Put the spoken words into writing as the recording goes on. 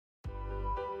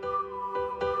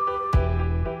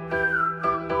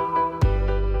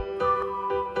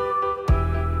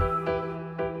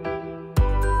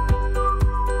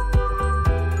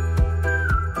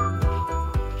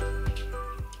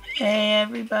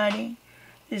everybody.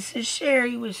 This is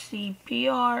Sherry with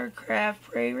CPR, Craft,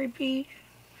 Pray, Repeat.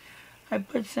 I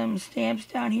put some stamps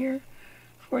down here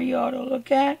for y'all to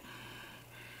look at.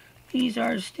 These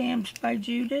are stamps by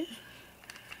Judith,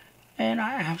 and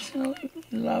I absolutely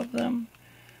love them.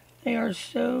 They are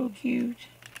so cute,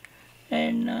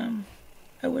 and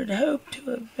I would hope to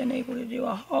have been able to do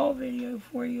a haul video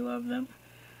for you of them,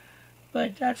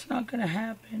 but that's not going to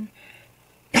happen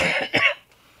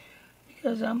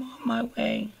because I'm on my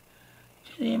way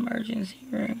to the emergency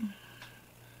room.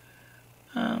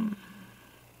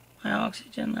 My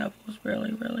oxygen level is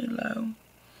really, really low,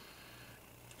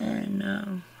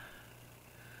 and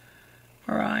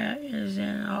Mariah is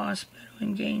in a hospital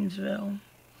in Gainesville.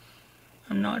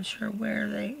 I'm not sure where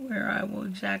I will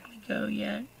exactly go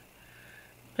yet,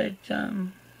 but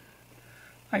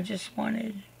I just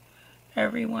wanted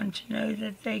everyone to know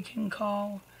that they can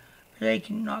call, or they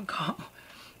can not call,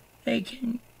 they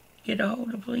can get a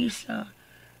hold of Lisa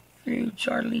through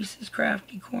Charlisa's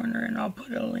Crafty Corner, and I'll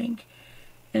put a link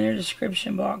in the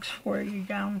description box for you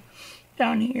down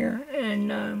here,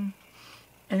 and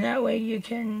that way you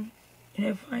can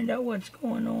find out what's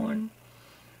going on.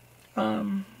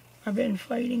 I've been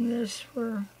fighting this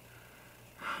for,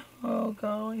 oh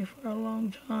golly, for a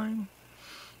long time,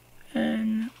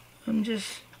 and I'm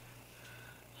just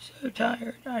so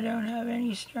tired. I don't have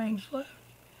any strength left,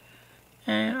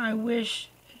 and I wish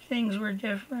things were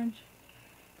different,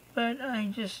 but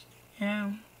I just,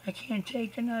 I can't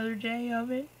take another day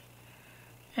of it.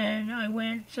 And I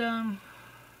went to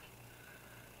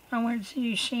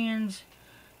Shan's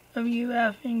of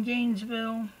UF in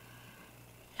Gainesville,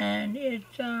 and it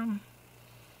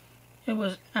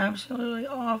was absolutely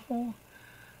awful.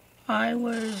 I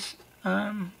was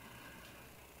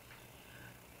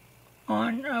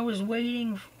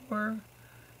waiting for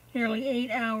nearly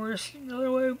 8 hours, a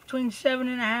little between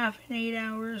 7.5 and 8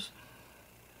 hours,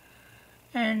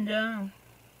 and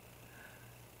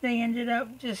they ended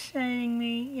up just saying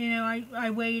me, I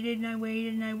waited and I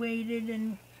waited and I waited,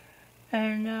 and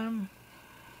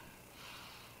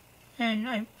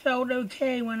I felt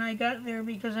okay when I got there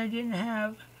because I didn't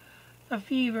have a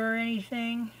fever or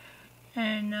anything,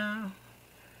 and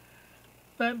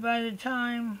but by the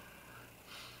time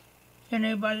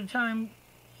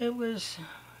it was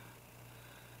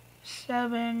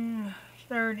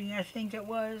 7:30, I think it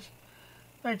was,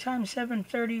 by the time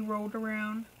 7:30 rolled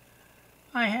around,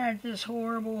 I had this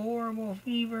horrible, horrible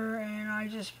fever, and I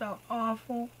just felt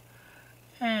awful,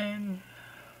 and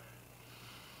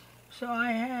so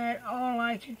I had all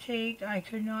I could take. I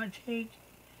could not take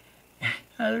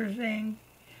other things,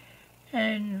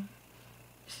 and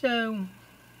so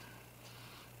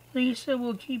Lisa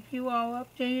will keep you all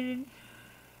updated,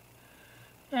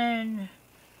 and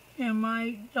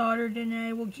my daughter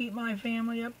Danae will keep my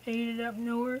family updated up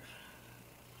north,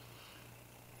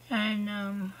 and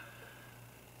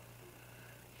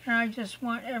I just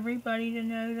want everybody to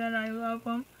know that I love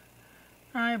them.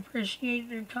 I appreciate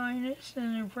their kindness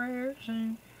and their prayers,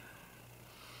 and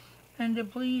to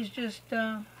please just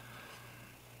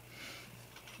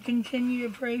continue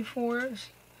to pray for us.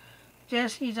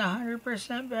 Jesse's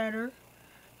 100% better.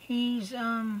 He's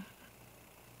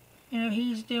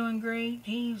he's doing great.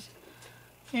 He's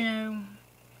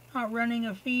not running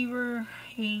a fever.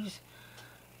 He's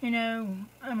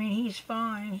he's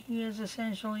fine. He is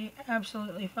essentially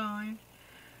absolutely fine.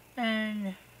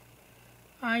 And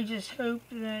I just hope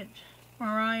that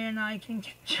Mariah and I can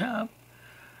catch up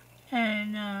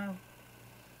and,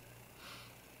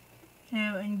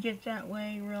 and get that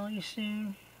way really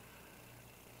soon.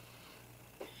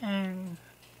 And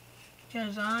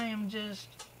because I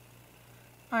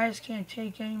just can't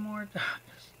take any more,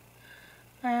 guys.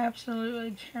 I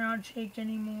absolutely cannot take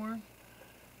any more.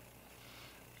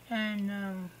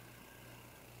 And,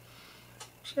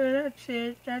 so that's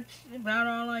it. That's about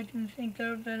all I can think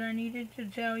of that I needed to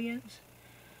tell you,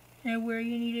 and where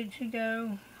you needed to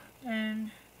go.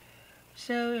 And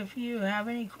so if you have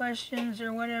any questions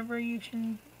or whatever, you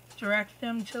can direct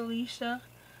them to Lisa,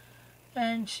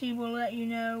 and she will let you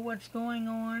know what's going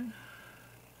on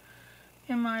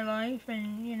in my life,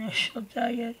 and she'll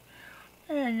tell you,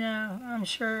 and I'm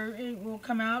sure it will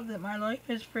come out that my life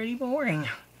is pretty boring.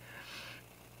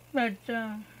 But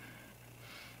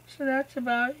so that's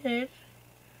about it.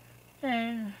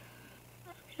 And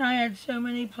I had so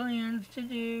many plans to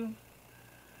do,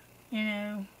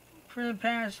 for the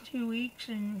past 2 weeks,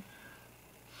 and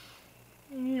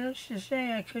let's just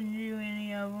say I couldn't do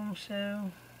any of them,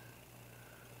 so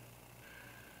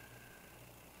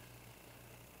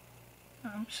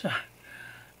I'm sorry.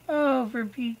 Oh, for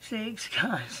Pete's sakes,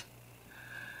 guys.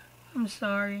 I'm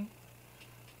sorry.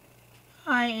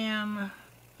 I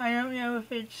don't know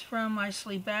if it's from my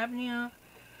sleep apnea.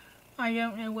 I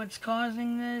don't know what's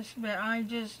causing this, but I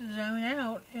just zone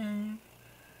out, and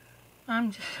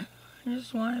I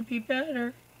just want to be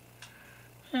better.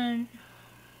 And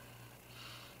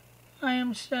I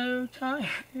am so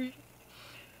tired.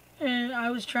 And I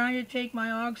was trying to take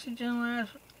my oxygen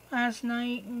last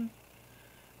night,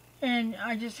 and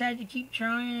I just had to keep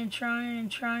trying and trying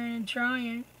and trying and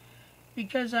trying,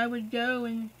 because I would go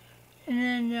and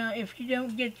then if you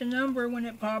don't get the number when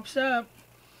it pops up,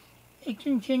 it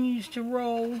continues to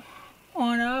roll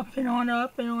on up and on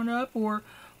up and on up, or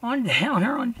on down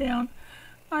or on down.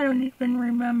 I don't even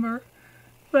remember.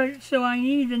 But so I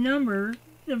need the number,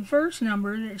 the first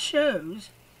number that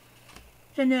shows,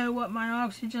 to know what my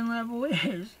oxygen level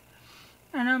is.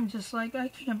 And I'm just like, I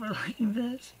can't believe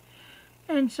this.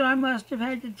 And so I must have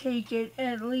had to take it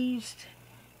at least,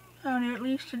 I don't know, at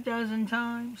least a dozen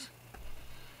times.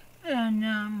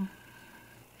 And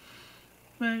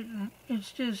but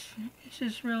it's just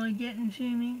really getting to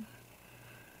me.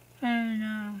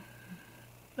 And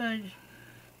but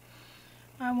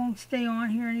I won't stay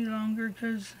on here any longer,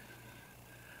 because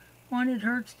one, it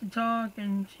hurts to talk,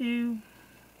 and two,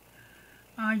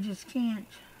 I just can't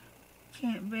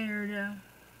bear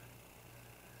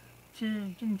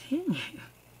to continue.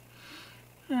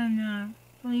 And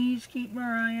please keep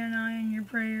Mariah and I in your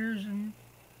prayers, and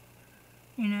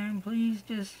please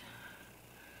just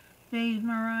bathe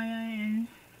Mariah in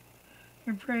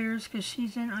your prayers, because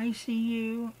she's in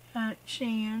ICU at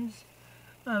Shands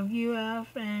of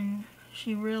UF, and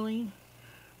she really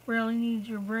needs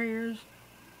your prayers.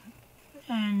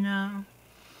 And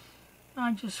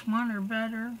I just want her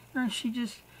better. And she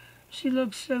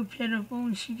looks so pitiful,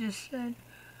 and she just said,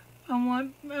 I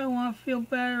want to feel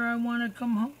better. I want to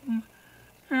come home.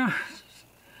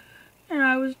 And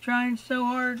I was trying so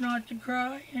hard not to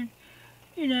cry, and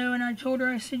and I told her,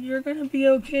 I said, you're gonna be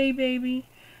okay, baby.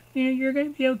 You're gonna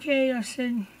be okay. I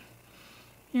said,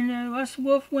 us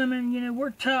wolf women,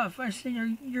 we're tough. I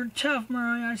said, you're tough,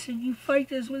 Mariah. I said, you fight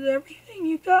this with everything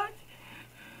you got.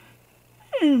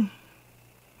 And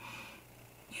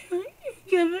you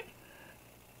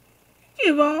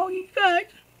give all you got,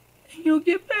 and you'll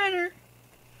get better.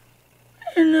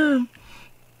 And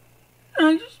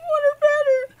I just want her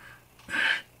better.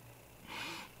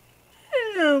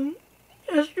 And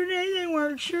yesterday they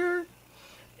weren't sure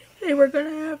if they were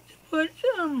gonna have to put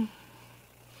her,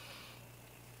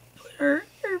 or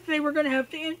if they were gonna have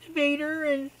to intubate her,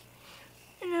 and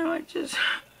I just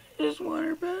want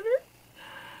her better.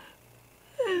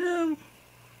 And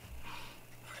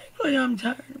frankly, I'm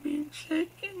tired of being sick,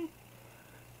 and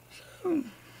so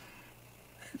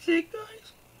that's it,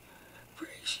 guys.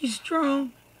 Pray she's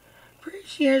strong. Pray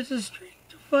she has the strength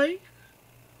to fight,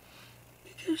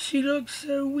 because she looks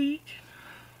so weak.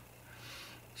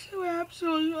 So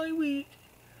absolutely weak.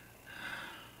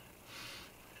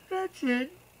 That's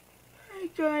it.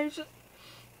 Alright, guys.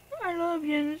 I love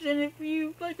you. And if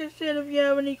you, like I said, if you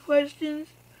have any questions,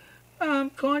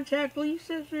 contact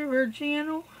Lisa through her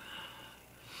channel.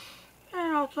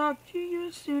 And I'll talk to you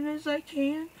as soon as I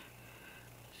can.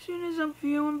 As soon as I'm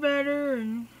feeling better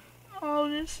and all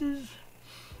this is,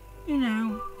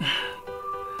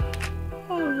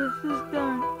 all this is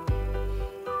done.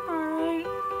 Alright.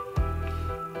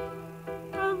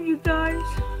 Love you guys.